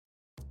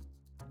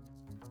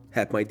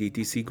Help my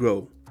DTC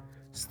grow.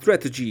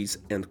 Strategies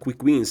and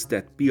quick wins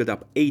that build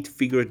up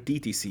 8-figure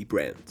DTC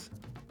brand.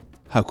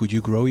 How could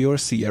you grow your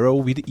CRO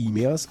with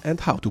emails and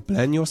how to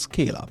plan your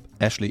scale up?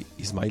 Ashley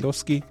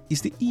Ismailovski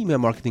is the email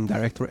marketing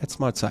director at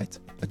SmartSites,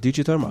 a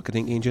digital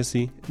marketing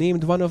agency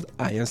named one of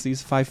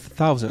INC's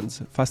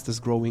 5,000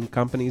 fastest growing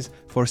companies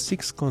for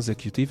 6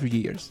 consecutive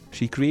years.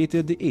 She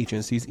created the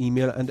agency's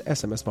email and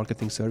SMS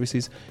marketing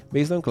services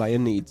based on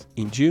client needs.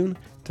 In June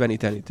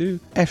 2022,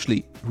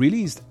 Ashley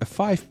released a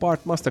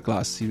 5-part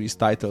masterclass series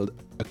titled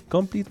A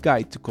Complete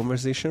Guide to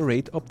Conversion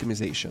Rate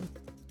Optimization.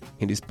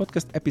 In this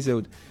podcast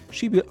episode,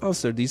 she will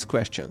answer these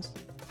questions.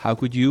 How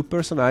could you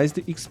personalize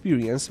the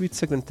experience with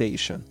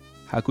segmentation?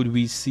 How could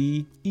we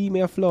see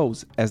email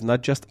flows as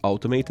not just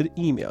automated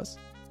emails?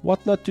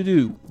 What not to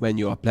do when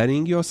you are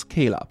planning your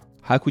scale-up?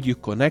 How could you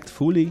connect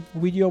fully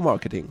with your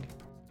marketing?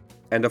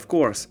 And of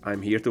course,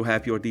 I'm here to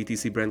help your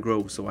DTC brand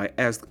grow, so I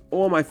asked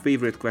all my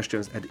favorite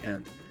questions at the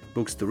end.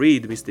 Books to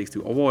read, mistakes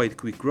to avoid,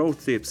 quick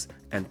growth tips,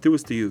 and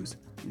tools to use.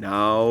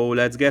 Now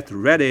let's get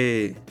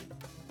ready!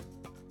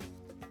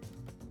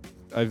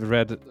 I've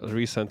read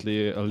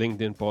recently a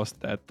LinkedIn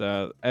post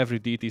that every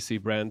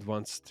DTC brand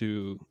wants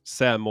to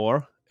sell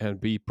more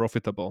and be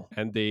profitable.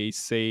 And they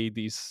say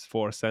these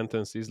 4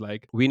 sentences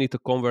like, we need to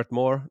convert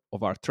more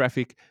of our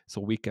traffic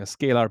so we can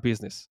scale our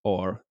business.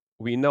 Or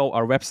we know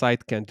our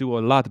website can do a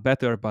lot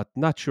better, but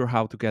not sure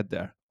how to get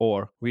there.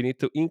 Or we need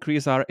to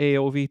increase our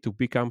AOV to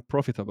become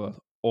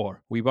profitable.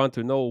 Or we want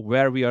to know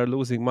where we are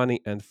losing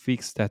money and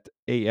fix that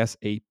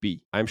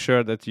ASAP. I'm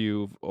sure that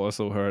you've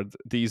also heard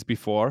these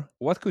before.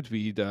 What could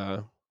be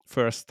the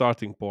first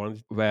starting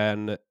point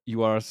when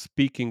you are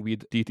speaking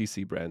with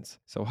DTC brands?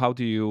 So how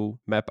do you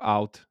map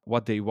out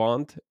what they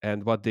want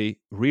and what they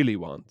really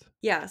want?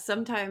 Yeah,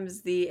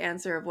 sometimes the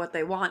answer of what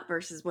they want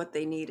versus what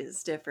they need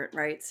is different,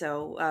 right?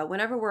 So,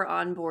 whenever we're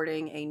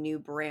onboarding a new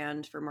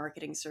brand for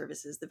marketing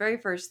services, the very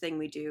first thing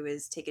we do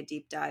is take a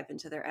deep dive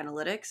into their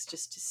analytics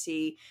just to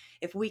see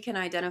if we can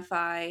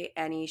identify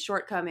any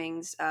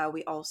shortcomings.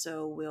 We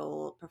also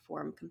will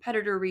perform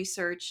competitor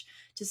research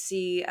to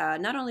see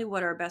not only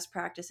what are best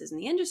practices in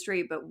the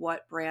industry, but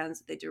what brands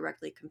that they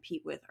directly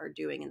compete with are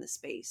doing in the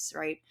space,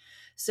 right?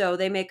 So,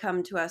 they may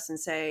come to us and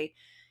say,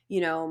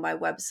 my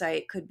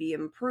website could be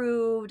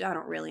improved. I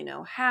don't really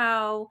know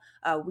how.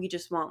 We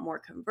just want more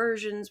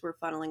conversions. We're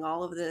funneling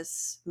all of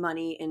this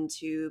money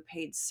into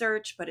paid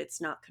search, but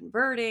it's not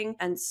converting.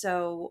 And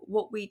so,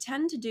 what we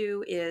tend to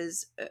do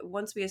is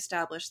once we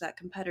establish that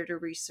competitor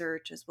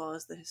research as well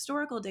as the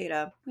historical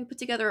data, we put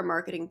together a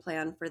marketing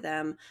plan for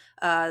them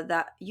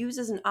that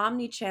uses an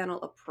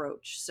omni-channel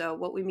approach. So,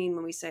 what we mean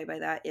when we say by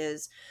that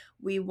is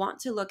we want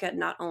to look at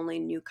not only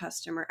new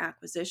customer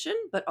acquisition,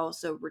 but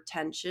also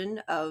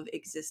retention of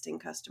existing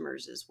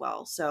customers as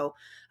well. So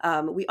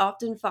we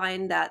often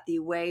find that the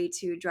way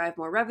to drive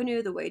more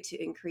revenue, the way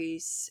to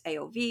increase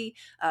AOV,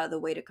 the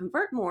way to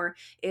convert more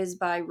is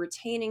by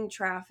retaining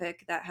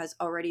traffic that has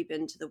already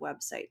been to the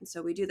website. And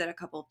so we do that a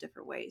couple of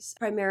different ways.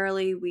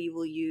 Primarily, we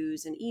will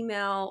use an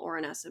email or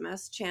an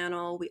SMS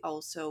channel. We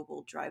also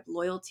will drive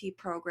loyalty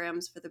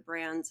programs for the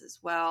brands as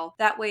well.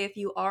 That way, if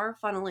you are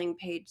funneling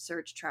paid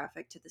search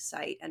traffic to the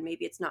site and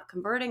maybe it's not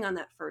converting on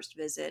that first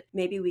visit,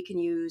 maybe we can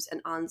use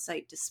an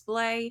on-site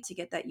display to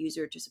get that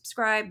user to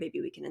subscribe. Maybe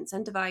we can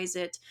incentivize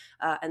it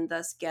and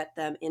thus get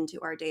them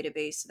into our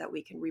database so that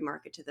we can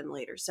remarket to them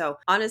later. So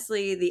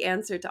honestly, the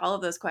answer to all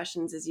of those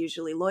questions is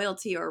usually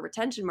loyalty or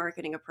retention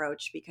marketing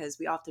approach, because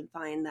we often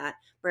find that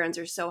brands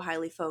are so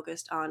highly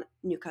focused on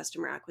new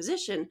customer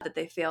acquisition that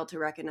they fail to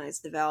recognize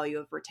the value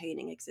of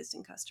retaining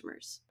existing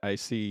customers. I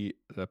see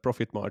the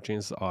profit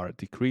margins are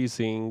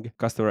decreasing,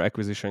 customer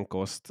acquisition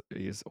cost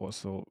is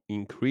also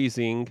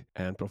increasing,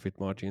 and profit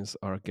margins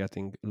are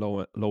getting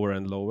lower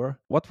and lower.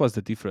 What was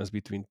the difference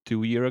between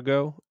 2 years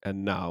ago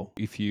and now?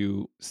 If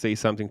you say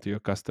something to your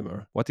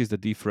customer, what is the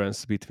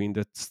difference between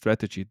the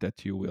strategy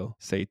that you will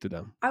say to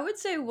them? I would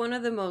say one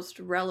of the most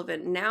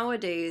relevant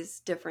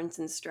nowadays difference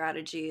in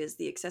strategy is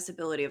the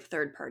accessibility of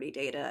third-party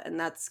data, and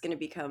that's going to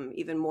become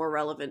even more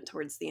relevant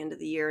towards the end of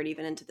the year and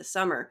even into the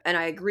summer. And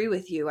I agree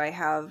with you. I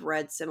have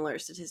read similar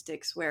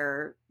statistics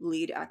where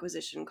lead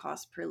acquisition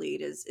cost per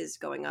lead is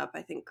going up.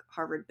 I think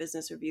Harvard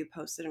Business Review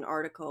posted an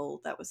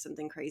article that was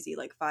something crazy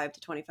like 5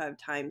 to 25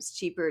 times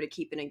cheaper to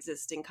keep an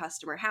existing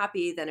customer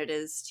happy than it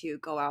is to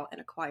go out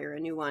and acquire a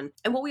new one.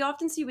 And what we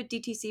often see with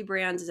DTC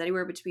brands is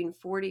anywhere between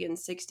 40 and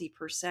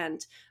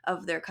 60%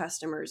 of their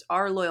customers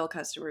are loyal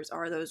customers,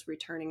 are those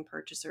returning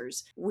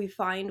purchasers. We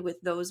find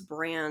with those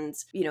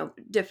brands,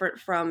 different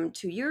from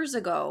 2 years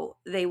ago,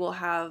 they will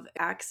have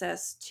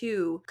access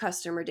to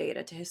customer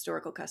data, to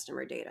historical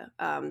customer data.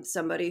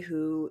 Somebody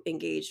who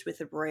engaged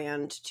with a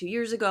brand 2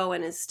 years ago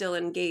and is still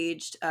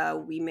engaged,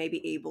 we may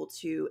be able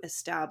to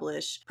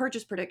establish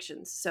purchase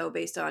predictions. So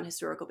based on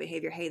historical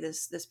behavior, hey,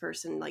 this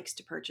person likes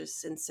to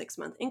purchase in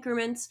 6-month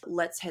increments.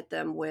 Let's hit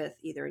them with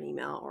either an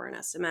email or an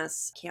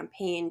SMS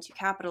campaign to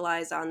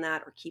capitalize on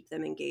that or keep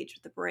them engaged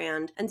with the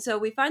brand. And so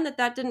we find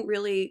that didn't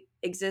really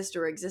exist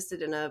or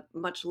existed in a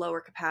much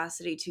lower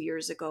capacity 2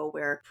 years ago,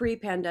 where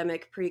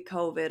pre-pandemic,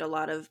 pre-COVID, a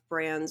lot of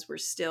brands were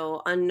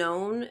still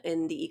unknown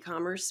in the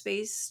e-commerce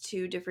space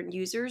to different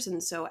users.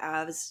 And so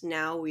as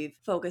now we've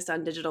focused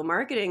on digital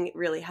marketing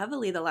really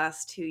heavily the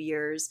last 2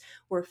 years,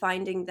 we're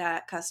finding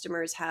that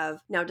customers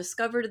have now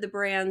discovered the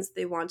brands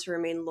they want to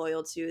remain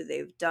loyal to.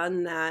 They've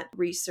done that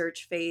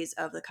research phase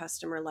of the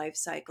customer life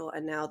cycle,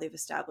 and now they've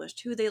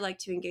established who they like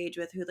to engage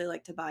with, who they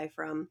like to buy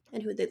from,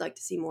 and who they'd like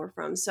to see more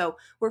from. So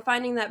we're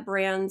finding that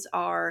brands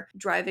are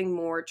driving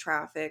more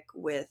traffic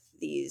with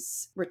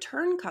these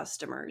return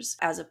customers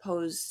as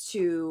opposed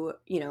to,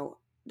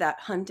 that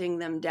hunting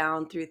them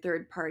down through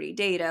third-party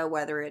data,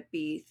 whether it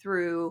be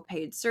through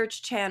paid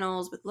search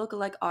channels with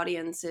lookalike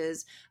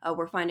audiences.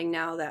 We're finding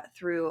now that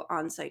through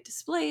on-site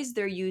displays,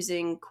 they're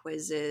using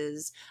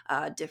quizzes,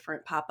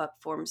 different pop-up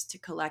forms to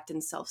collect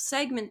and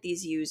self-segment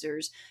these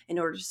users in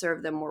order to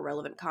serve them more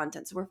relevant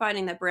content. So we're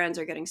finding that brands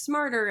are getting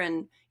smarter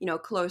and,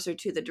 closer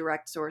to the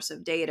direct source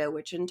of data,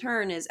 which in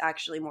turn is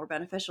actually more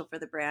beneficial for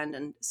the brand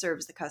and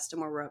serves the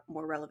customer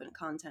more relevant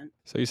content.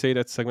 So you say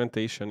that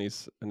segmentation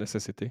is a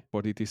necessity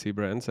for DTC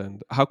brands,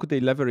 and how could they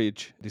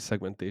leverage this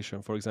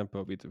segmentation, for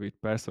example,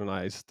 with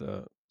personalized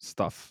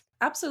stuff?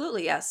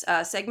 Absolutely, yes.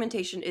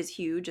 Segmentation is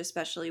huge,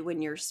 especially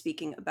when you're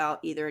speaking about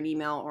either an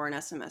email or an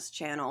SMS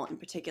channel in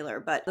particular.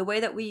 But the way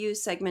that we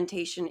use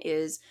segmentation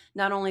is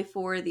not only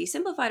for the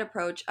simplified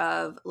approach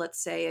of,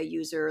 let's say, a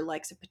user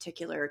likes a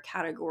particular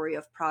category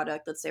of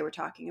product. Let's say we're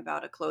talking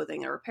about a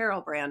clothing or apparel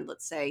brand.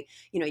 Let's say,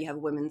 you have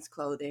women's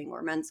clothing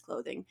or men's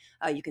clothing.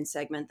 You can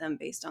segment them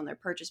based on their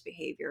purchase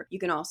behavior. You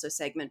can also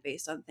segment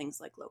based on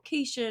things like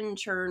location,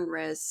 churn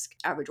risk,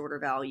 average order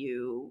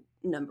value,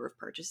 number of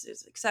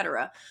purchases,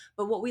 etc.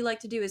 But what we like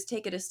to do is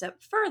take it a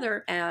step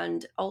further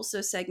and also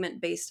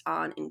segment based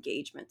on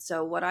engagement.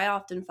 So what I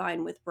often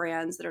find with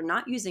brands that are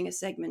not using a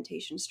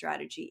segmentation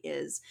strategy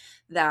is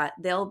that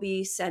they'll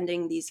be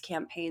sending these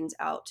campaigns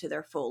out to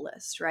their full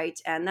list, right?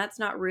 And that's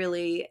not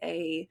really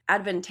a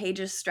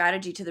advantageous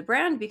strategy to the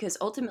brand, because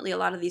ultimately a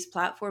lot of these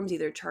platforms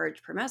either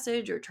charge per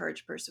message or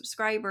charge per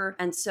subscriber.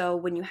 And so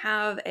when you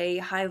have a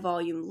high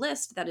volume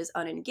list that is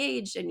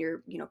unengaged and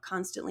you're,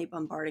 constantly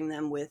bombarding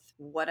them with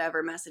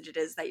whatever message it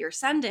is that you're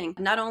sending,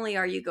 not only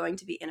are you going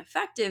to be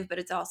ineffective, but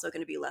it's also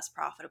going to be less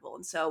profitable.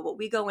 And so what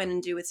we go in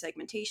and do with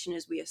segmentation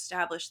is we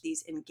establish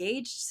these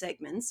engaged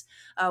segments.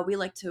 We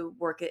like to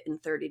work it in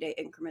 30-day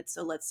increments.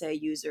 So let's say a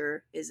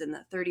user is in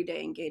the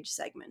 30-day engaged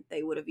segment.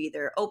 They would have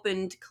either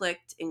opened,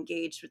 clicked,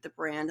 engaged with the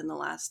brand in the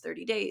last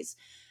 30 days.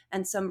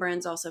 And some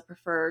brands also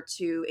prefer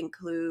to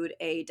include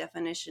a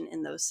definition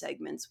in those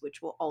segments, which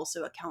will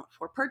also account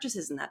for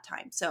purchases in that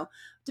time. So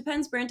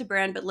depends brand to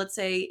brand, but let's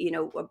say,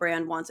 a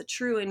brand wants a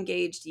true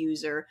engaged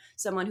user,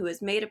 someone who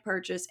has made a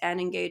purchase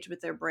and engaged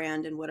with their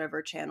brand in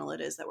whatever channel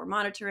it is that we're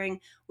monitoring.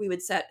 We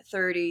would set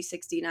 30,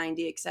 60,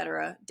 90,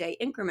 etc. day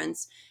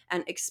increments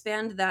and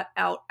expand that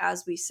out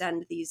as we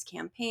send these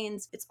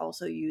campaigns. It's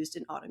also used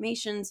in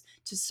automations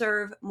to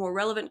serve more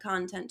relevant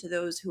content to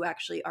those who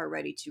actually are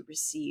ready to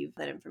receive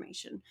that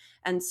information.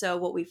 And so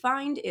what we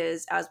find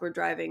is, as we're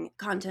driving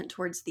content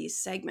towards these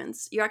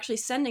segments, you're actually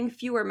sending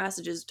fewer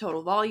messages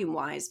total volume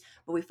wise,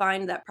 but we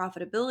find that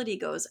profitability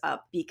goes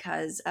up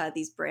because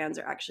these brands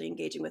are actually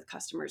engaging with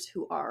customers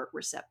who are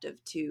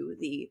receptive to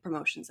the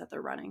promotions that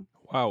they're running.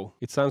 Wow,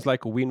 it sounds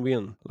like a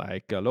win-win,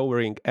 like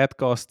lowering ad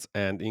costs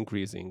and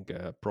increasing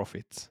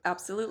profits.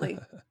 Absolutely.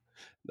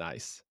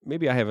 Nice.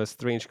 Maybe I have a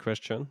strange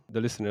question. The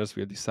listeners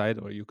will decide,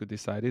 or you could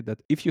decide it,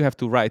 that if you have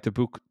to write a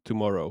book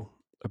tomorrow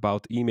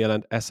about email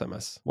and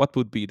SMS, what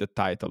would be the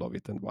title of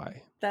it and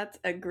why? That's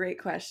a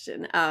great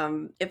question.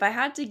 If I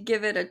had to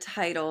give it a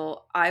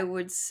title, I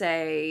would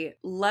say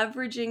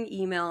leveraging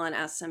email and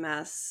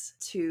SMS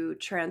to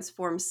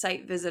transform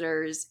site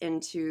visitors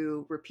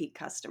into repeat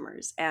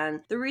customers.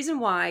 And the reason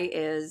why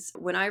is,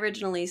 when I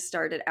originally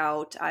started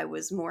out, I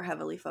was more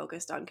heavily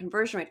focused on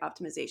conversion rate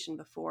optimization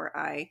before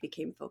I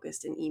became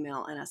focused in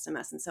email and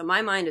SMS. And so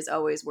my mind is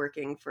always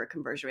working for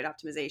conversion rate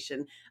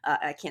optimization.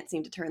 I can't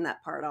seem to turn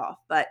that part off.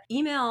 But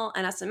email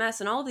and SMS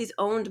and all of these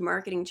owned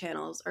marketing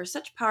channels are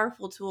such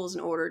powerful tools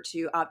in order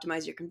to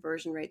optimize your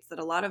conversion rates that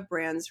a lot of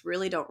brands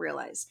really don't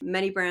realize.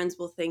 Many brands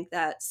will think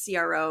that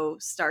CRO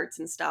starts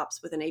and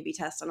stops with an A/B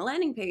test on a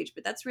landing page,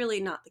 but that's really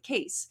not the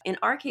case. In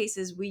our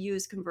cases, we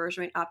use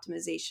conversion rate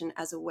optimization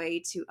as a way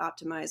to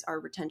optimize our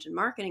retention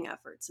marketing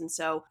efforts. And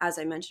so, as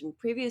I mentioned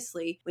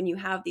previously, when you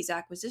have these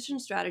acquisition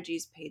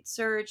strategies, paid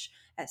search,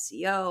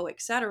 SEO,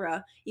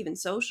 etc., even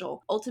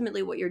social,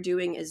 ultimately what you're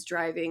doing is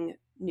driving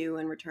new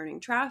and returning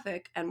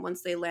traffic. And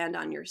once they land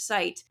on your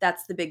site,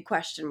 that's the big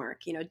question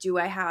mark. Do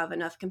I have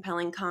enough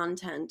compelling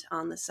content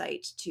on the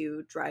site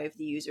to drive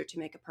the user to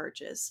make a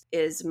purchase?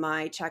 Is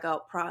my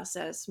checkout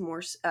process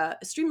more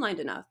streamlined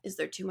enough? Is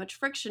there too much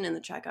friction in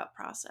the checkout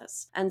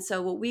process? And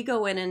so what we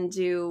go in and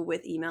do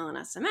with email and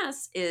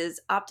SMS is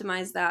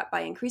optimize that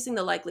by increasing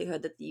the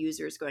likelihood that the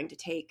user is going to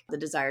take the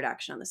desired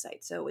action on the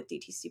site. So with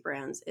DTC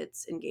brands,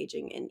 it's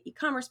engaging in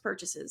e-commerce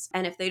purchases.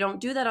 And if they don't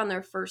do that on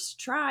their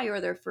first try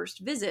or their first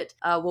visit,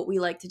 what we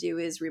like to do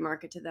is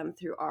remarket to them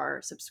through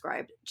our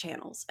subscribed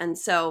channels. And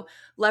so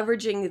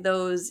leveraging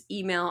those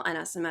email and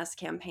SMS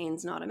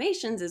campaigns and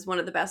automations is one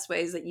of the best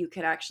ways that you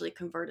could actually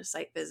convert a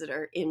site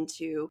visitor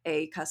into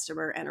a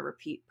customer and a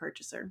repeat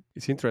purchaser.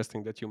 It's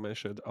interesting that you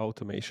mentioned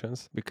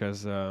automations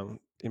because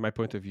in my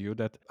point of view,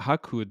 that how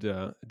could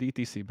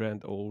DTC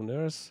brand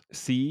owners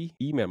see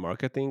email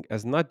marketing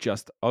as not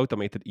just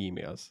automated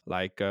emails?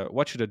 Like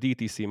what should a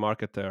DTC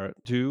marketer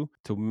do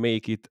to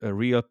make it a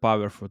real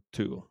powerful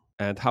tool?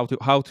 And how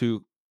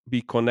to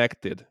be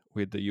connected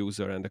with the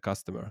user and the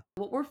customer?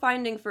 What we're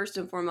finding first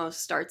and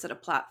foremost starts at a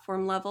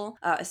platform level,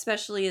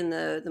 especially in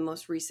the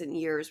most recent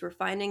years. We're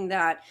finding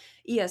that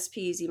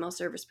ESPs, email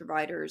service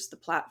providers, the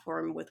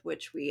platform with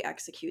which we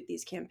execute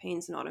these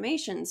campaigns and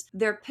automations,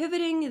 they're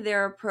pivoting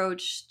their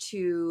approach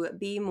to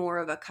be more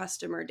of a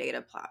customer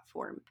data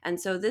platform. And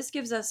so this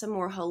gives us a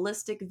more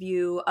holistic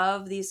view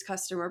of these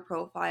customer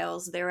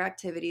profiles, their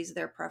activities,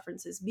 their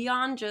preferences,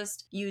 beyond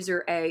just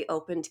user A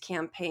opened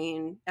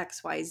campaign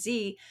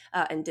XYZ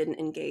and didn't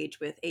engage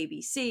with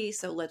ABC.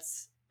 So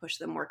let's push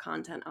them more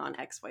content on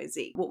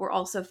XYZ. What we're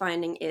also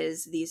finding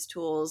is these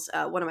tools,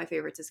 one of my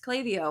favorites is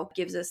Klaviyo,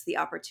 gives us the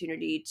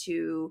opportunity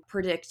to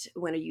predict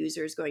when a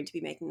user is going to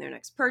be making their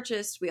next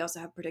purchase. We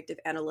also have predictive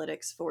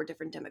analytics for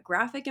different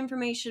demographic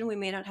information we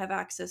may not have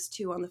access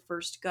to on the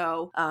first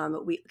go.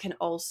 We can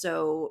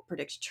also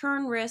predict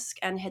churn risk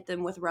and hit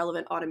them with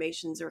relevant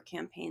automations or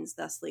campaigns,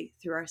 thusly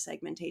through our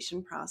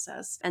segmentation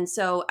process. And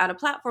so at a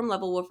platform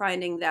level, we're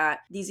finding that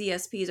these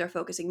ESPs are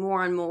focusing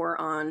more and more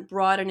on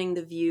broadening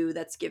the view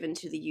that's given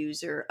to the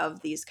user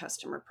of these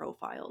customer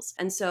profiles.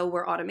 And so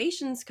where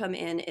automations come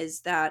in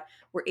is that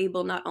we're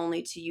able not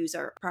only to use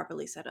our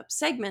properly set up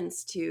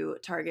segments to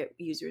target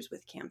users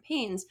with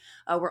campaigns,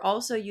 we're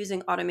also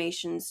using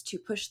automations to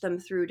push them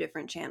through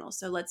different channels.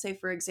 So let's say,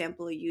 for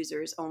example, a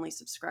user is only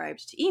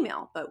subscribed to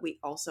email, but we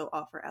also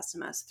offer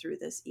SMS through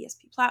this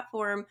ESP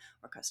platform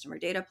or customer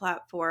data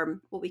platform.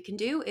 What we can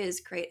do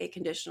is create a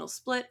conditional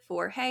split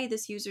for, hey,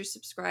 this user's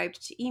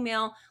subscribed to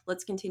email,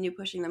 let's continue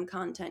pushing them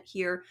content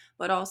here,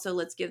 but also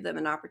let's give them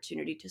an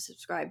opportunity to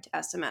subscribe to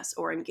SMS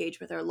or engage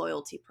with our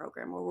loyalty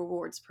program or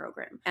rewards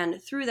program.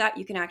 And through that,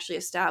 you can actually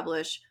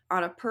establish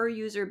on a per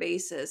user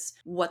basis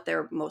what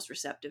they're most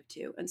receptive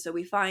to. And so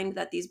we find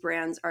that these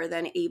brands are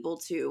then able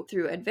to,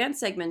 through advanced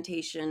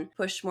segmentation,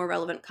 push more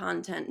relevant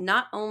content,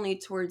 not only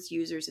towards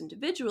users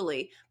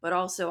individually, but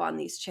also on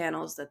these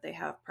channels that they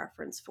have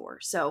preference for.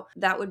 So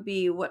that would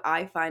be what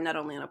I find not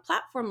only on a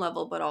platform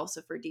level, but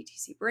also for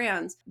DTC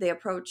brands. They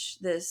approach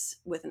this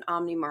with an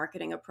omni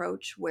marketing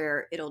approach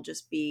where it'll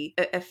just be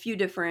a few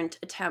different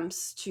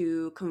attempts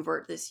to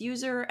convert this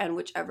user, and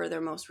whichever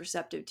they're most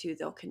receptive to,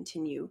 they'll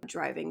continue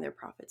driving their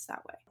profits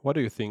that way. What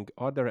do you think?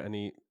 Are there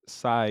any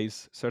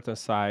certain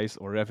size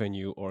or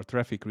revenue or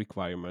traffic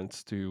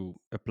requirements to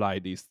apply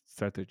these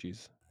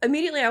strategies?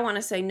 Immediately, I want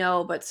to say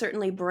no, but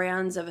certainly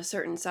brands of a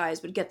certain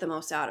size would get the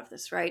most out of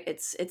this, right?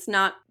 It's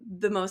not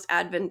the most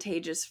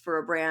advantageous for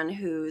a brand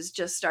who's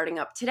just starting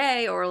up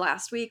today or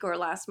last week or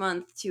last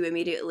month to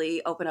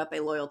immediately open up a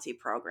loyalty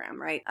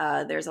program, right?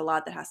 There's a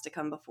lot that has to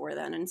come before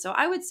then. And so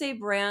I would say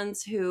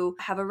brands who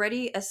have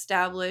already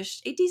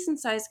established a decent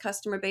sized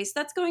customer base,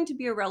 that's going to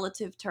be a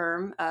relative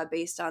term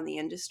based on the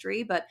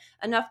industry, but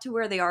enough to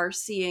where they are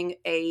seeing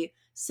a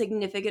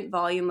significant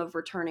volume of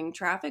returning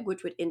traffic,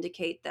 which would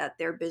indicate that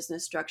their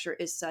business structure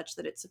is such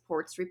that it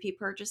supports repeat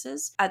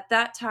purchases. At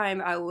that time,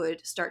 I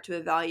would start to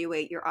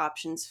evaluate your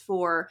options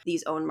for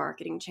these own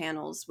marketing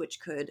channels,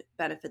 which could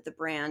benefit the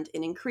brand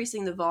in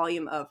increasing the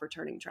volume of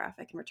returning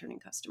traffic and returning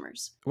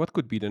customers. What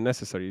could be the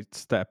necessary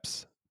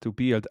steps to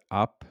build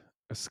up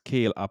a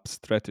scale up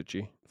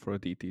strategy for a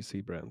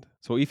DTC brand?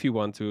 So if you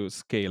want to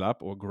scale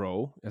up or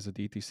grow as a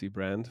DTC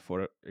brand,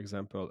 for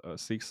example, a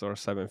 6 or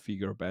 7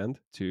 figure band,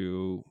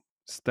 to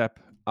step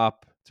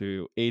up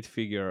to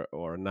 8-figure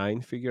or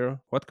 9-figure,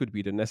 what could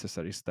be the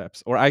necessary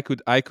steps? Or I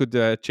could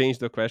change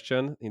the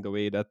question in the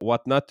way that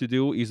what not to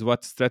do is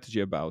what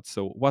strategy about.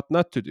 So what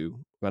not to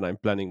do when I'm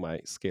planning my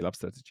scale up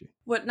strategy?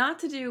 What not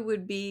to do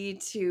would be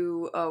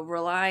to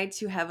rely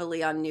too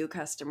heavily on new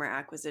customer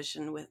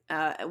acquisition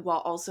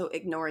while also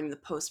ignoring the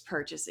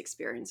post-purchase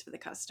experience for the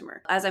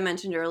customer. As I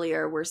mentioned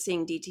earlier, we're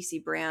seeing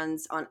DTC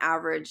brands on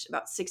average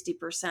about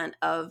 60%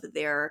 of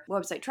their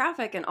website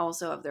traffic and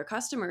also of their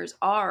customers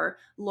are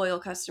loyal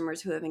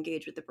customers who have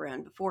engaged with the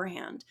brand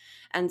beforehand.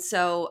 And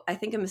so I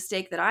think a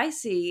mistake that I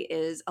see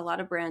is a lot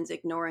of brands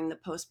ignoring the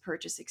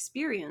post-purchase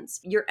experience.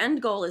 Your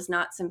end goal is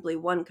not simply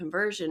one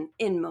conversion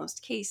in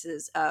most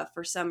cases.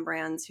 For some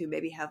brands who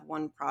maybe have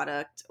one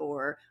product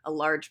or a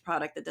large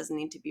product that doesn't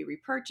need to be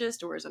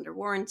repurchased or is under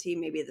warranty,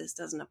 maybe this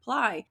doesn't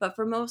apply. But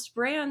for most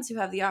brands who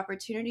have the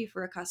opportunity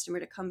for a customer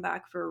to come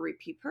back for a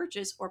repeat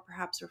purchase or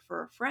perhaps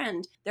refer a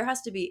friend, there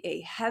has to be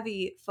a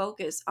heavy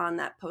focus on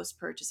that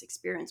post-purchase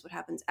experience. What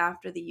happens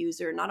after the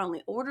user not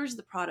only orders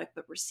the product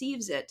but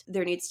receives it?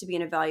 There needs to be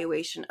an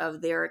evaluation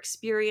of their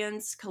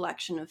experience,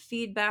 collection of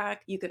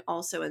feedback. You can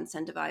also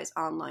incentivize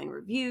online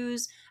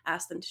reviews,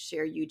 ask them to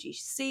share UGC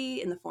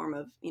see in the form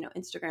of,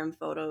 Instagram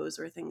photos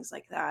or things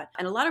like that.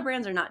 And a lot of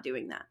brands are not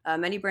doing that.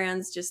 Many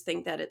brands just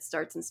think that it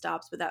starts and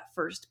stops with that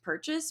first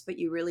purchase, but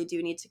you really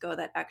do need to go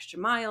that extra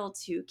mile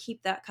to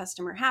keep that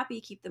customer happy,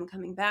 keep them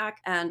coming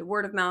back. And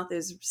word of mouth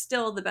is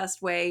still the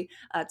best way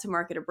to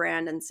market a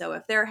brand. And so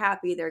if they're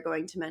happy, they're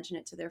going to mention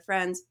it to their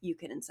friends. You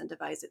can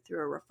incentivize it through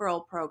a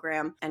referral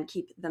program and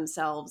keep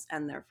themselves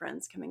and their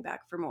friends coming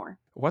back for more.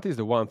 What is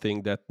the one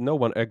thing that no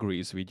one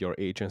agrees with your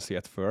agency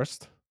at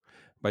first,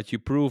 but you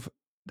prove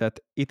that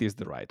it is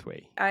the right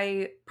way?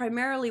 I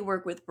primarily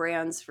work with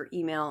brands for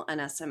email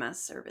and SMS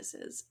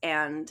services,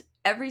 and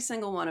every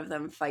single one of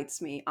them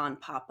fights me on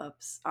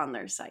pop-ups on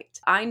their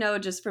site. I know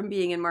just from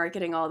being in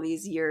marketing all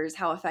these years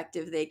how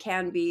effective they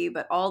can be,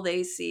 but all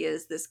they see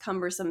is this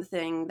cumbersome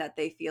thing that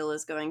they feel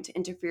is going to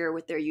interfere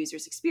with their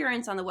users'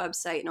 experience on the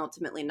website and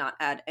ultimately not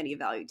add any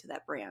value to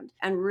that brand.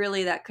 And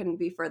really, that couldn't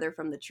be further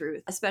from the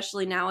truth,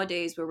 especially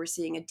nowadays where we're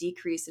seeing a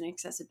decrease in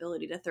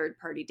accessibility to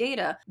third-party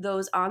data.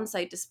 Those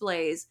on-site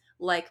displays,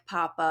 like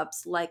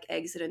pop-ups, like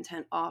exit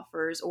intent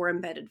offers, or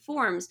embedded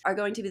forms, are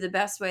going to be the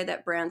best way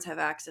that brands have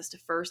access to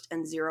first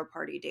and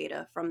zero-party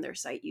data from their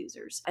site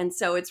users. And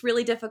so it's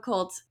really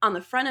difficult on the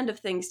front end of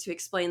things to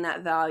explain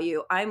that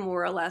value. I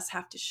more or less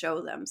have to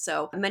show them.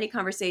 So many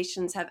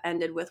conversations have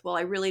ended with, well,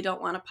 I really don't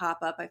want to pop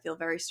up. I feel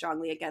very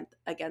strongly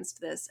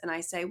against this. And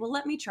I say, well,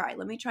 let me try.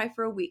 Let me try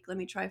for a week. Let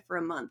me try for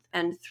a month.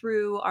 And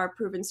through our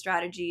proven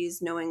strategies,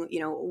 knowing,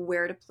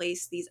 where to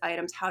place these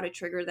items, how to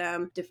trigger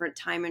them, different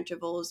time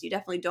intervals, you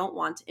definitely don't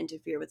want to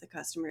interfere with the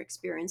customer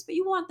experience, but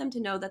you want them to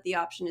know that the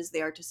option is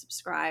there to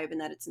subscribe and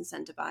that it's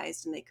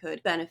incentivized and they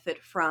could benefit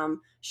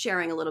from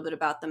sharing a little bit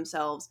about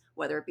themselves,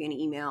 whether it be an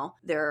email,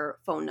 their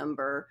phone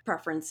number,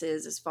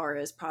 preferences as far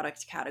as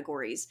product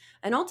categories.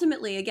 And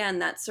ultimately, again,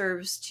 that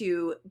serves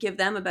to give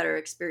them a better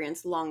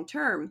experience long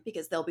term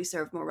because they'll be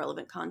served more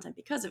relevant content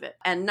because of it.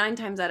 And 9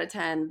 times out of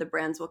 10, the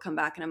brands will come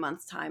back in a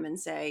month's time and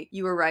say,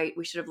 you were right,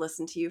 we should have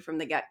listened to you from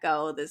the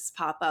get-go. This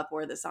pop-up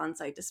or this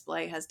on-site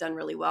display has done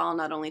really well,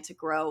 not only to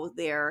grow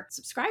their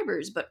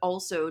subscribers, but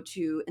also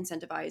to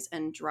incentivize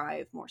and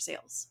drive more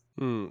sales.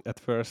 At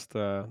first,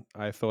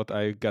 I thought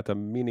I got a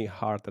mini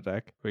heart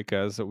attack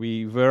because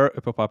we were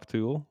a pop-up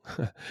tool,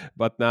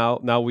 but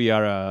now we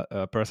are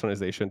a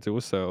personalization tool.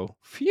 So,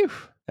 phew!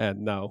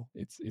 And now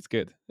it's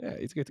good. Yeah,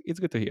 it's good. It's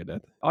good to hear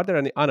that. Are there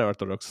any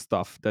unorthodox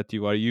stuff that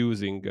you are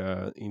using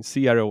in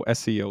CRO,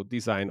 SEO,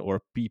 design,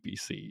 or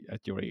PPC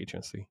at your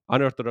agency?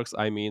 Unorthodox,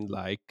 I mean,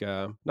 like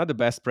not the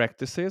best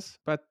practices,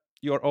 but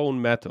your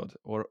own method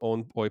or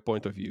own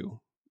point of view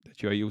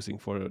that you are using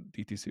for a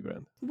DTC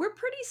brand. We're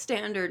pretty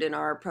standard in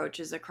our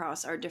approaches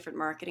across our different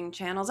marketing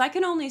channels. I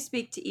can only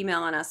speak to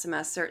email and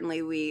SMS.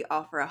 Certainly, we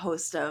offer a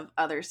host of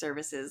other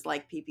services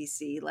like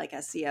PPC, like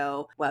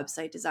SEO,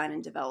 website design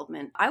and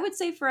development. I would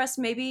say for us,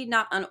 maybe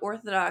not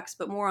unorthodox,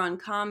 but more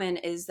uncommon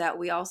is that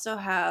we also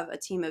have a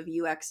team of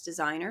UX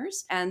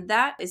designers, and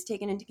that is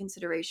taken into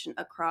consideration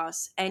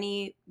across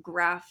any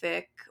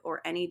graphic or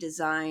any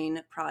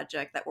design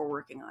project that we're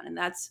working on. And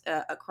that's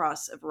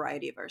across a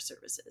variety of our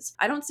services.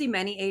 I don't see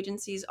many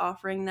agencies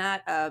offering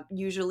that.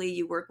 Usually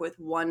you work with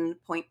one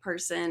point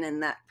person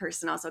and that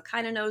person also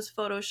kind of knows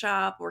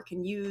Photoshop or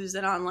can use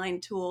an online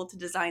tool to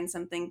design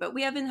something. But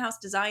we have in-house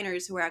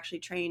designers who are actually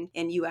trained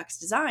in UX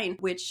design,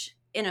 which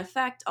in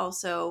effect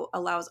also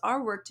allows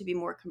our work to be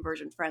more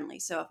conversion friendly.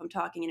 So if I'm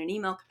talking in an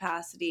email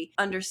capacity,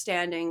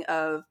 understanding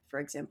of, for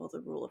example, the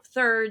rule of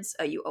thirds,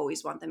 you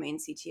always want the main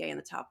CTA in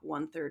the top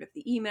 1/3 of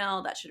the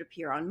email. That should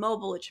appear on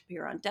mobile. It should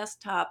appear on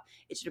desktop.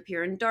 It should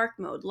appear in dark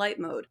mode, light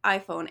mode,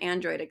 iPhone,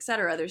 Android,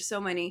 etc. There's so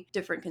many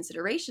different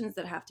considerations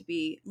that have to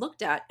be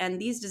looked at.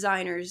 And these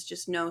designers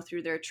just know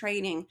through their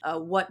training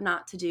what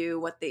not to do,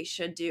 what they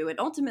should do. And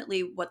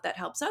ultimately, what that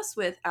helps us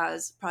with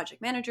as project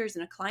managers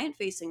in a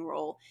client-facing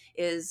role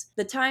is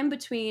the time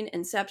between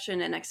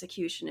inception and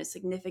execution is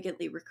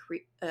significantly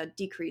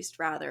decreased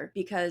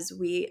because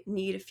we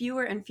need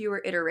fewer and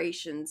fewer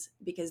iterations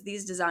because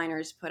these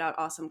designers put out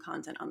awesome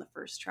content on the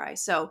first try.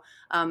 So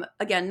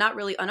again, not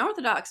really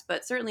unorthodox,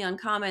 but certainly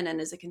uncommon and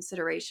is a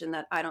consideration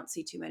that I don't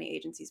see too many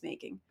agencies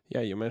making.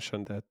 Yeah, you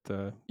mentioned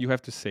that you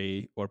have to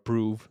say or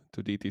prove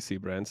to DTC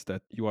brands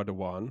that you are the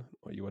one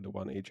or you are the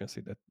one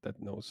agency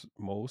that knows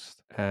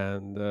most.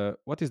 And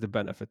what is the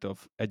benefit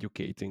of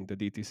educating the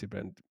DTC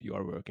brand you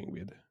are working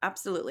with?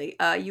 Absolutely.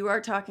 You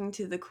are talking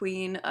to the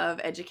queen of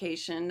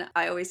education.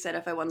 I always said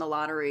if I won the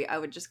lottery, I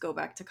would just go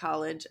back to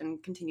college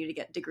and continue to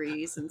get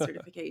degrees and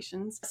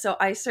certifications. So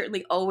I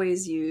certainly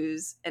always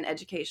use an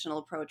educational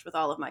approach with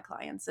all of my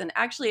clients. And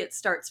actually, it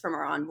starts from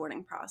our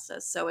onboarding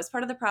process. So as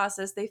part of the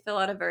process, they fill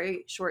out a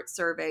very short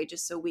survey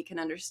just so we can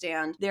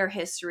understand their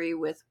history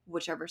with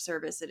whichever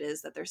service it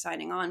is that they're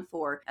signing on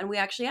for. And we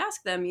actually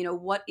ask them,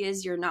 what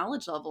is your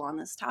knowledge level on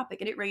this topic?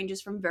 And it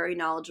ranges from very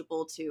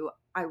knowledgeable to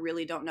I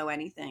really don't know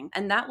anything.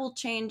 And that will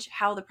change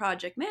how the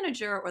project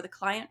manager or the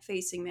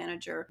client-facing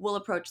manager will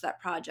approach that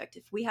project.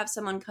 If we have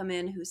someone come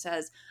in who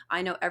says,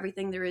 I know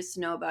everything there is to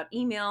know about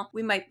email,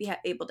 we might be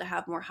able to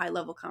have more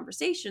high-level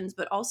conversations,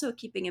 but also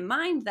keeping in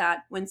mind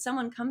that when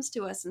someone comes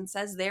to us and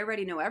says they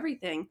already know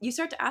everything, you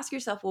start to ask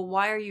yourself, well,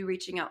 why are you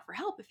reaching out for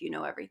help if you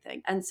know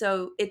everything? And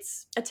so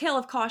it's a tale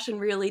of caution,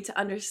 really, to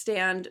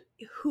understand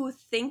who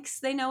thinks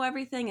they know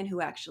everything and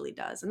who actually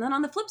does. And then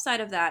on the flip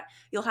side of that,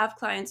 you'll have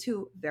clients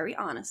who very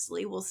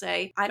honestly will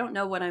say, I don't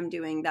know what I'm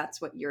doing.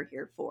 That's what you're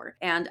here for.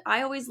 And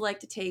I always like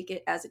to take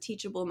it as a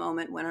teachable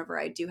moment whenever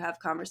I do have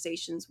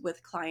conversations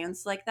with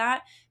clients like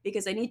that,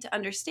 because I need to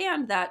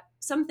understand that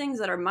some things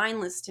that are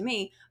mindless to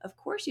me, of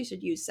course you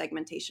should use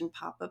segmentation.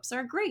 Pop-ups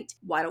are great.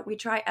 Why don't we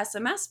try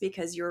SMS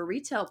because you're a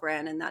retail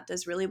brand and that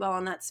does really well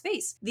in that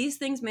space? These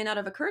things may not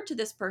have occurred to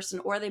this person,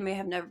 or they may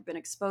have never been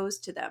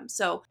exposed to them.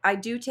 So I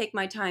do take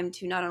my time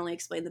to not only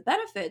explain the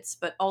benefits,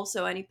 but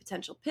also any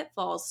potential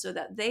pitfalls so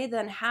that they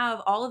then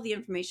have all of the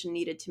information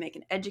needed to make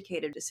an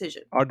educated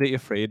decision. Are they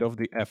afraid of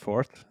the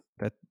effort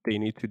that they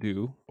need to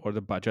do or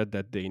the budget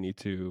that they need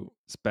to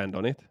spend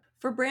on it?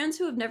 For brands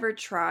who have never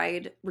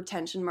tried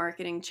retention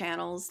marketing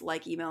channels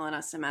like email and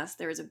SMS,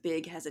 there is a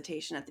big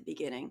hesitation at the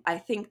beginning. I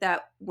think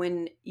that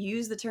when you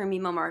use the term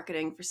email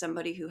marketing for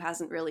somebody who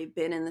hasn't really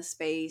been in the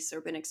space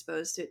or been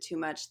exposed to it too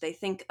much, they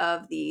think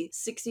of the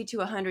 60 to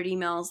 100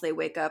 emails they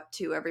wake up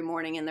to every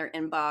morning in their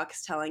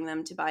inbox telling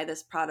them to buy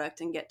this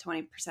product and get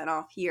 20%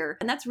 off here.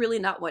 And that's really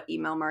not what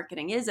email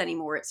marketing is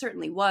anymore. It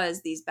certainly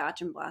was these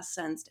batch and blast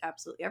sends to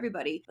absolutely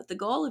everybody. But the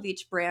goal of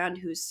each brand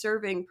who's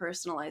serving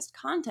personalized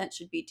content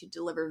should be to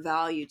deliver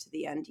value to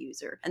the end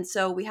user. And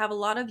so we have a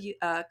lot of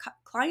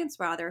clients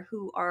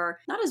who are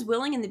not as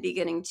willing in the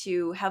beginning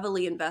to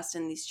heavily invest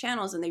in these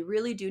channels, and they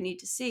really do need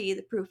to see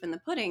the proof in the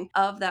pudding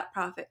of that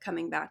profit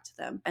coming back to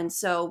them. And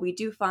so we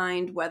do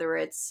find, whether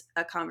it's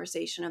a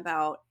conversation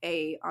about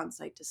a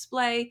on-site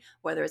display,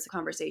 whether it's a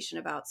conversation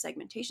about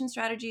segmentation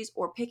strategies,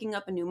 or picking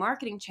up a new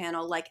marketing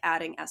channel like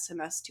adding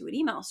SMS to an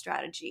email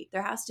strategy,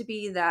 there has to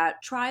be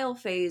that trial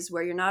phase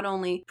where you're not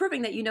only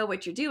proving that you know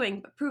what you're doing,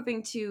 but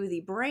proving to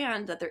the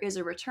brand that there is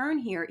a return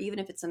here, even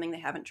if it's something they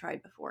haven't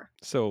tried before.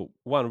 So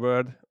one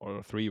word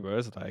or three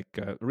words like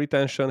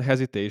retention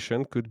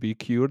hesitation could be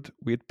cured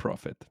with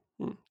profit.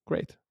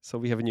 Great. So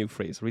we have a new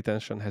phrase,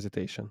 retention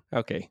hesitation.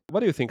 Okay. What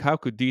do you think? How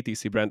could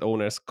DTC brand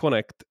owners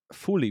connect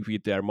fully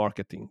with their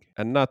marketing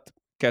and not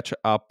catch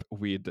up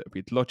with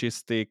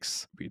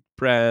logistics, with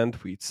brand,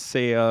 with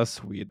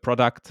sales, with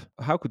product?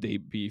 How could they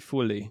be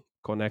fully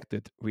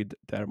connected with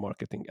their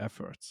marketing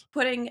efforts?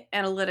 Putting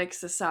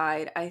analytics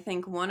aside, I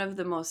think one of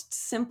the most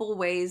simple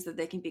ways that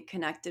they can be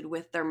connected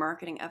with their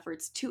marketing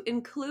efforts, to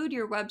include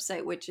your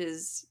website, which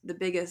is the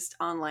biggest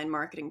online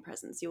marketing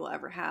presence you will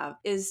ever have,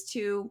 is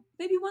to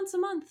maybe once a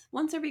month,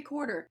 once every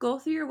quarter, go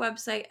through your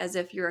website as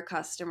if you're a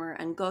customer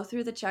and go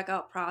through the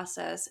checkout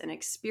process and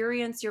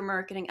experience your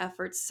marketing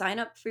efforts. Sign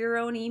up for your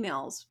own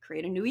emails,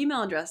 create a new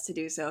email address to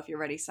do so if you're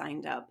already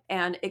signed up,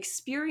 and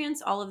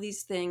experience all of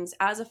these things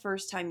as a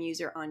first-time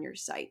user on your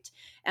site.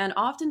 And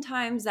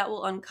oftentimes that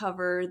will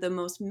uncover the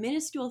most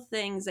minuscule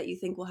things that you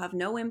think will have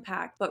no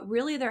impact, but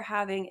really they're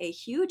having a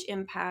huge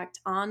impact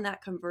on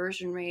that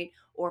conversion rate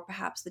or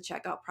perhaps the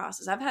checkout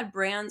process. I've had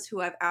brands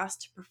who I've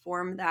asked to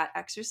perform that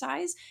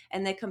exercise,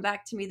 and they come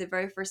back to me the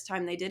very first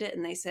time they did it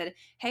and they said,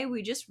 hey,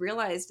 we just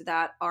realized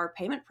that our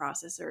payment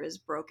processor is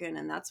broken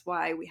and that's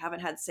why we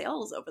haven't had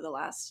sales over the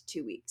last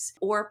 2 weeks.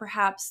 Or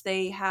perhaps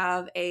they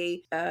have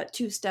a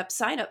two-step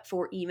sign up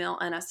for email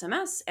and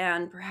SMS,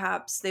 and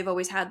perhaps they've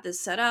always had this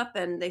set up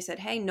and they said,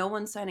 hey, no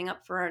one's signing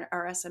up for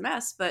our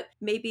SMS, but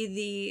maybe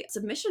the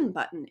submission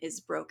button is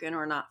broken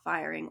or not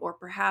firing. Or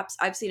perhaps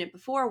I've seen it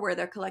before where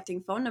they're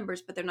collecting phone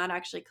numbers, but they're not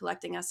actually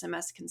collecting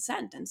SMS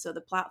consent. And so the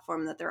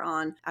platform that they're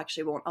on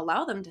actually won't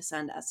allow them to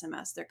send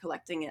SMS. They're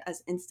collecting it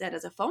instead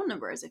as a phone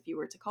number, as if you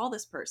were to call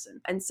this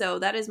person. And so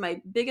that is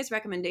my biggest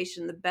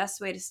recommendation. The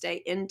best way to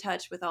stay in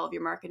touch with all of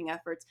your marketing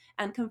efforts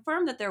and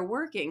confirm that they're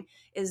working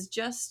is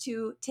just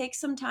to take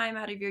some time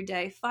out of your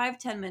day,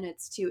 5-10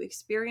 minutes, to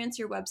experience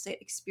your website,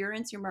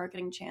 experience your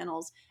marketing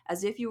channels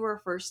as if you were a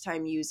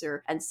first-time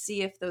user, and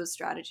see if those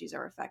strategies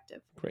are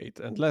effective. Great.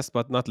 And last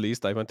but not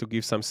least, I want to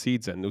give some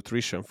seeds and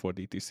nutrition for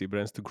DTC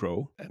brands to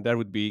grow. And there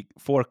would be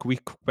 4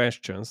 quick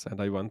questions,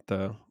 and I want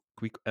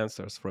quick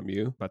answers from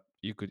you, but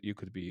you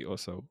could be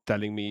also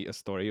telling me a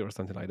story or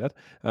something like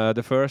that.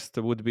 The first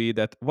would be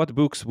that what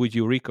books would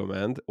you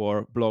recommend,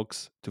 or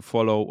blogs to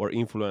follow, or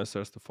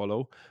influencers to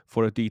follow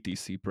for a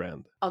DTC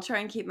brand? I'll try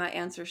and keep my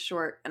answer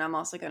short, and I'm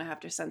also going to have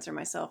to censor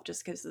myself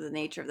just because of the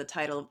nature of the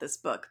title of this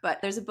book.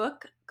 But there's a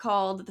book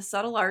called The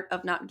Subtle Art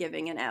of Not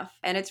Giving an F,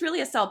 and it's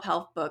really a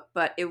self-help book,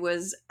 but it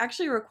was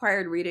actually a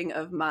required reading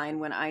of mine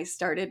when I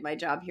started my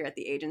job here at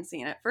the agency.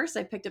 And at first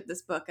I picked up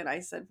this book and I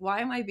said,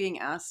 why am I being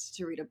asked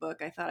to read a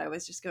book? I thought I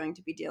was just going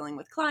to be dealing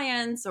with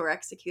clients or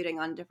executing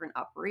on different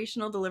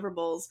operational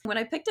deliverables. When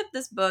I picked up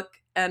this book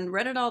and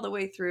read it all the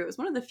way through, it was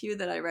one of the few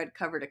that I read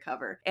cover to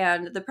cover.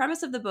 And the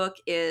premise of the book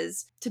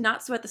is to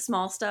not sweat the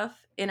small stuff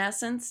in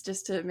essence,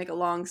 just to make a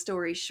long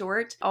story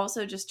short.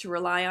 Also, just to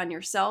rely on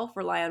yourself,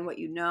 rely on what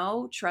you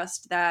know,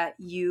 trust that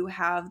you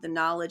have the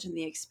knowledge and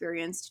the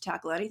experience to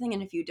tackle anything.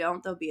 And if you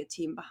don't, there'll be a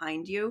team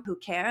behind you who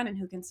can and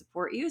who can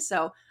support you.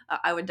 So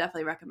I would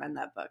definitely recommend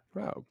that book.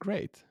 Wow,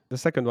 great. The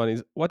second one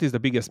is, what is the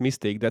biggest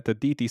mistake that a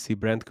DTC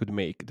brand could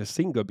make? The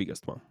single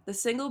biggest one. The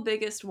single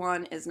biggest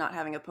one is not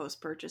having a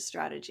post-purchase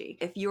strategy.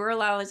 If you're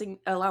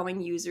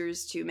allowing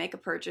users to make a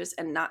purchase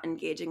and not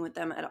engaging with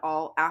them at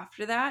all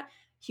after that,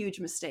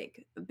 huge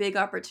mistake. A big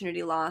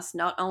opportunity loss,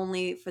 not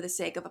only for the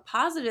sake of a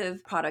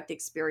positive product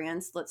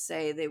experience, let's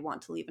say they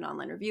want to leave an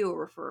online review or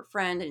refer a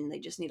friend and they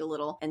just need a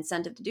little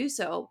incentive to do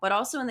so, but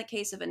also in the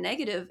case of a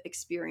negative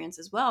experience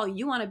as well,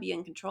 you want to be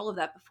in control of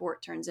that before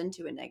it turns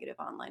into a negative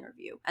online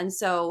review. And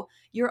so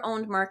your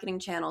owned marketing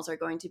channels are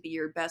going to be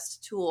your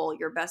best tool,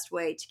 your best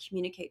way to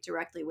communicate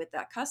directly with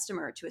that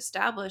customer to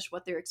establish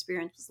what their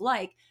experience was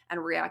like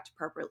and react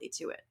appropriately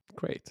to it.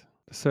 Great.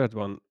 The third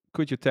one,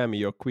 could you tell me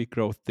your quick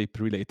growth tip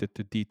related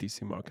to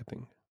DTC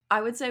marketing?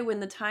 I would say when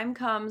the time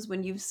comes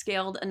when you've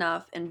scaled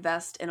enough,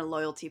 invest in a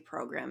loyalty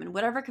program in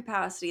whatever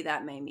capacity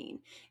that may mean.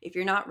 If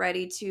you're not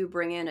ready to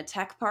bring in a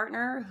tech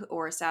partner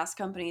or a SaaS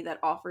company that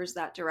offers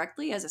that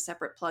directly as a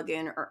separate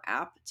plugin or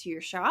app to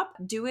your shop,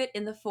 do it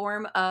in the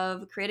form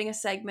of creating a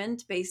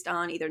segment based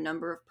on either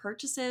number of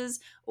purchases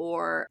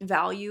or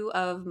value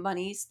of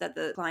monies that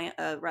the client,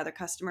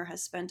 customer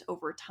has spent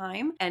over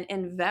time, and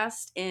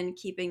invest in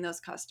keeping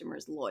those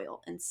customers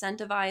loyal.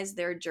 Incentivize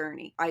their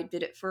journey. I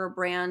did it for a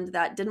brand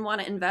that didn't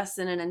want to invest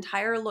in an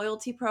entire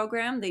loyalty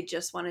program. They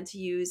just wanted to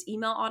use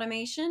email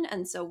automation.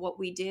 And so what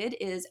we did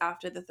is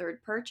after the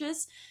third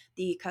purchase,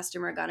 the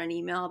customer got an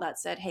email that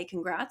said, hey,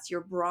 congrats, you're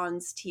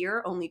bronze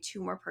tier, only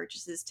 2 more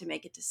purchases to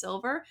make it to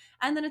silver.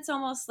 And then it's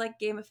almost like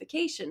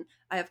gamification.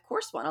 I, of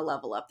course, want to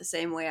level up the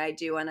same way I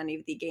do on any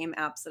of the game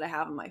apps that I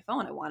have on my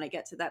phone. I want to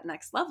get to that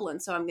next level.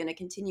 And so I'm going to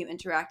continue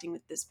interacting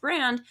with this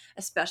brand,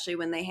 especially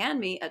when they hand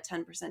me a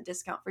 10%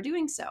 discount for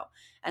doing so.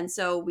 And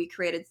so we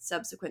created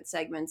subsequent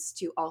segments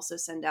to also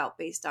send out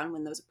based on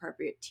when those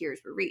appropriate tiers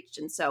were reached.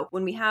 And so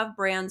when we have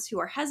brands who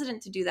are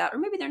hesitant to do that, or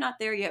maybe they're not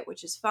there yet,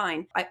 which is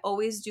fine, I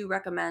always do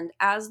recommend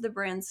as the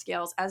brand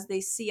scales, as they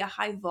see a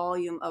high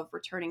volume of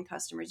returning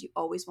customers, you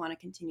always want to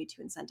continue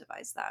to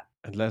incentivize that.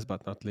 And last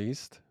but not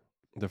least,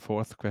 the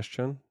fourth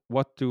question,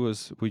 what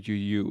tools would you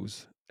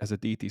use as a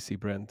DTC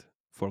brand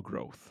for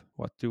growth?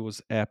 What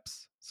tools,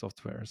 apps,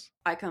 softwares?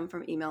 I come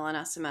from email and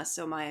SMS,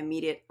 so my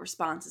immediate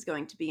response is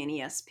going to be an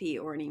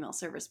ESP or an email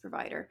service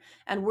provider.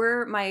 And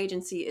my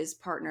agency is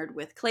partnered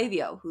with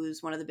Klaviyo,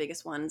 who's one of the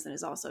biggest ones and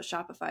is also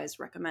Shopify's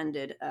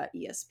recommended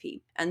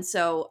ESP. And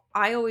so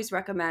I always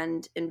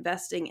recommend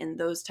investing in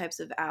those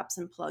types of apps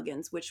and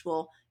plugins, which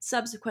will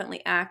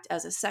subsequently act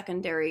as a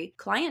secondary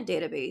client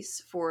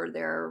database for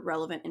their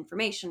relevant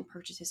information,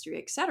 purchase history,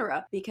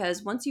 etc.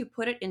 Because once you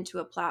put it into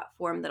a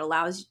platform that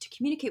allows you to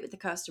communicate with the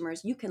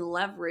customers, you can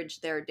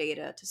leverage their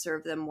data to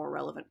serve them more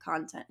relevant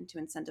content and to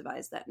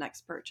incentivize that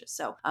next purchase.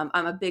 So I'm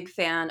a big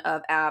fan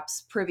of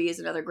apps. Privy is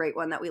another great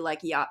one that we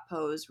like.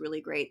 Yotpo's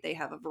really great. They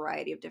have a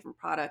variety of different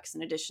products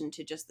in addition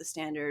to just the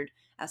standard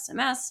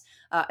SMS.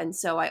 And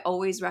so I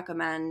always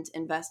recommend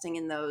investing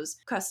in those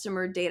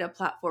customer data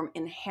platform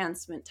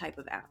enhancement type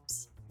of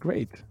apps.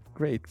 Great.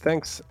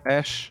 Thanks,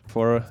 Ash,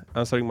 for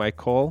answering my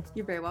call.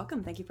 You're very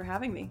welcome. Thank you for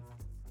having me.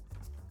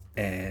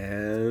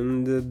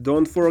 And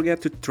don't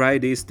forget to try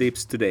these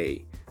tips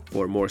today.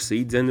 For more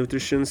seeds and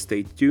nutrition,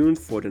 stay tuned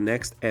for the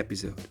next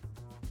episode.